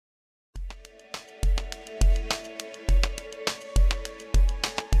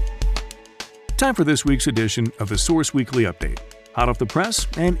Time for this week's edition of the Source Weekly Update. Hot off the press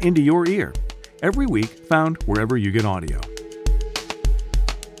and into your ear. Every week found wherever you get audio.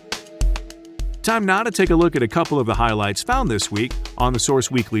 Time now to take a look at a couple of the highlights found this week on the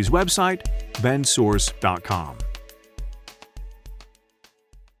Source Weekly's website, bensource.com.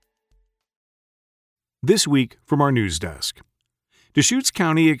 This week from our news desk. Deschutes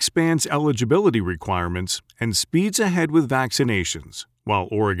County expands eligibility requirements and speeds ahead with vaccinations, while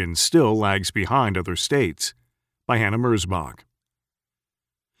Oregon still lags behind other states. By Hannah Merzbach.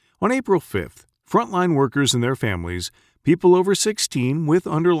 On April 5th, frontline workers and their families, people over 16 with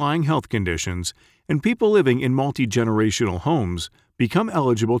underlying health conditions, and people living in multi-generational homes become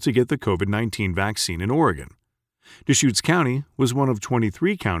eligible to get the COVID-19 vaccine in Oregon. Deschutes County was one of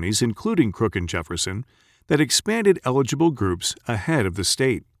 23 counties, including Crook and Jefferson, that expanded eligible groups ahead of the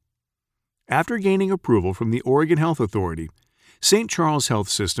state. After gaining approval from the Oregon Health Authority, St. Charles Health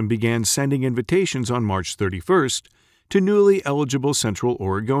System began sending invitations on March 31st to newly eligible Central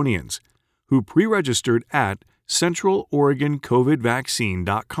Oregonians, who pre-registered at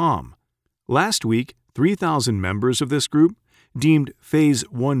centraloregoncovidvaccine.com. Last week, 3,000 members of this group, deemed Phase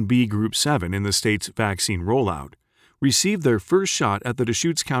 1B Group 7 in the state's vaccine rollout, received their first shot at the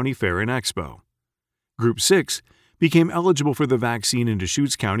Deschutes County Fair and Expo. Group 6 became eligible for the vaccine in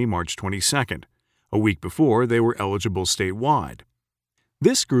Deschutes County March 22nd, a week before they were eligible statewide.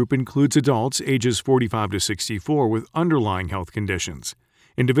 This group includes adults ages 45 to 64 with underlying health conditions,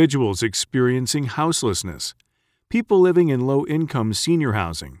 individuals experiencing houselessness, people living in low-income senior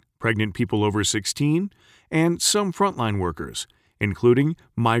housing, pregnant people over 16, and some frontline workers, including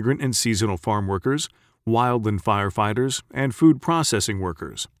migrant and seasonal farm workers, wildland firefighters, and food processing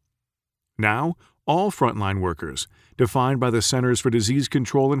workers. Now, all frontline workers, defined by the Centers for Disease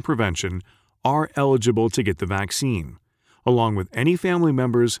Control and Prevention, are eligible to get the vaccine, along with any family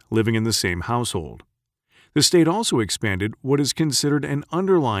members living in the same household. The state also expanded what is considered an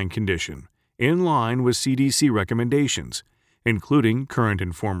underlying condition, in line with CDC recommendations, including current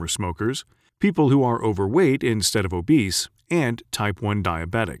and former smokers, people who are overweight instead of obese, and type 1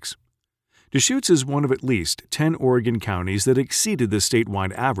 diabetics. Deschutes is one of at least 10 Oregon counties that exceeded the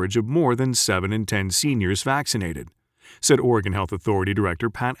statewide average of more than 7 in 10 seniors vaccinated, said Oregon Health Authority Director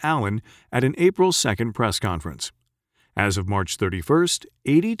Pat Allen at an April 2nd press conference. As of March 31st,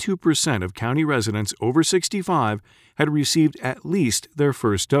 82% of county residents over 65 had received at least their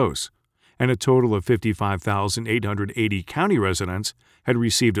first dose, and a total of 55,880 county residents had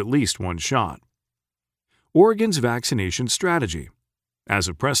received at least one shot. Oregon's vaccination strategy. As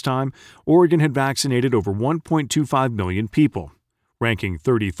of press time, Oregon had vaccinated over 1.25 million people, ranking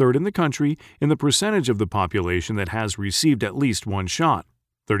 33rd in the country in the percentage of the population that has received at least one shot,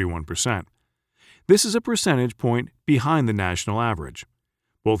 31%. This is a percentage point behind the national average.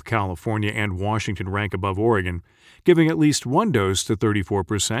 Both California and Washington rank above Oregon, giving at least one dose to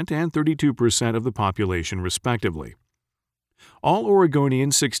 34% and 32% of the population, respectively. All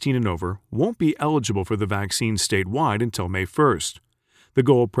Oregonians 16 and over won't be eligible for the vaccine statewide until May 1st, the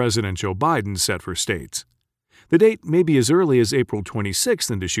goal President Joe Biden set for states. The date may be as early as April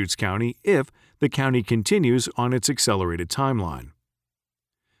 26th in Deschutes County if the county continues on its accelerated timeline.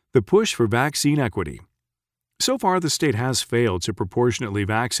 The push for vaccine equity. So far, the state has failed to proportionately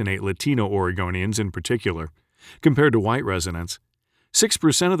vaccinate Latino Oregonians in particular, compared to white residents.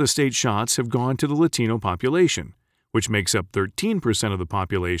 6% of the state shots have gone to the Latino population, which makes up 13% of the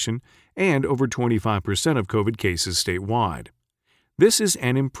population and over 25% of COVID cases statewide. This is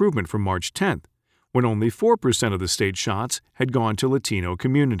an improvement from March 10th, when only 4% of the state shots had gone to Latino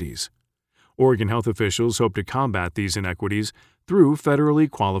communities. Oregon health officials hope to combat these inequities through federally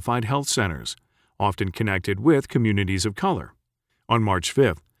qualified health centers, often connected with communities of color. On March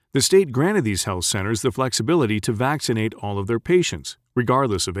 5th, the state granted these health centers the flexibility to vaccinate all of their patients,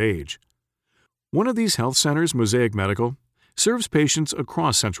 regardless of age. One of these health centers, Mosaic Medical, serves patients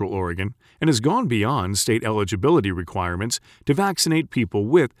across Central Oregon and has gone beyond state eligibility requirements to vaccinate people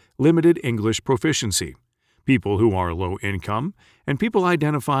with limited English proficiency, people who are low income, and people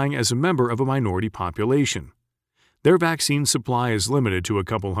identifying as a member of a minority population. Their vaccine supply is limited to a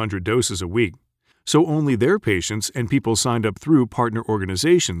couple hundred doses a week, so only their patients and people signed up through partner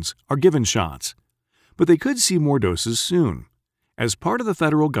organizations are given shots. But they could see more doses soon. As part of the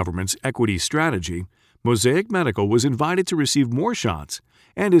federal government's equity strategy, Mosaic Medical was invited to receive more shots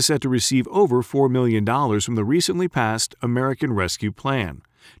and is set to receive over $4 million from the recently passed American Rescue Plan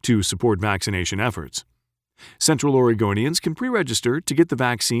to support vaccination efforts. Central Oregonians can pre-register to get the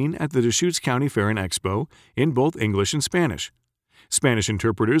vaccine at the Deschutes County Fair and Expo in both English and Spanish. Spanish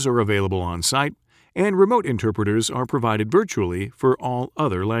interpreters are available on site, and remote interpreters are provided virtually for all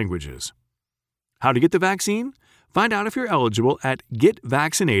other languages. How to get the vaccine? Find out if you're eligible at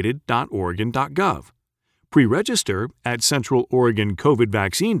getvaccinated.oregon.gov. Pre-register at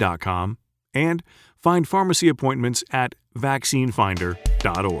centraloregoncovidvaccine.com and find pharmacy appointments at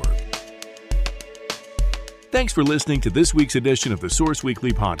vaccinefinder.org. Thanks for listening to this week's edition of the Source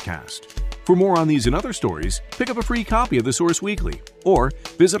Weekly podcast. For more on these and other stories, pick up a free copy of the Source Weekly or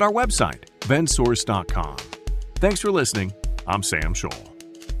visit our website, vensource.com. Thanks for listening. I'm Sam Scholl.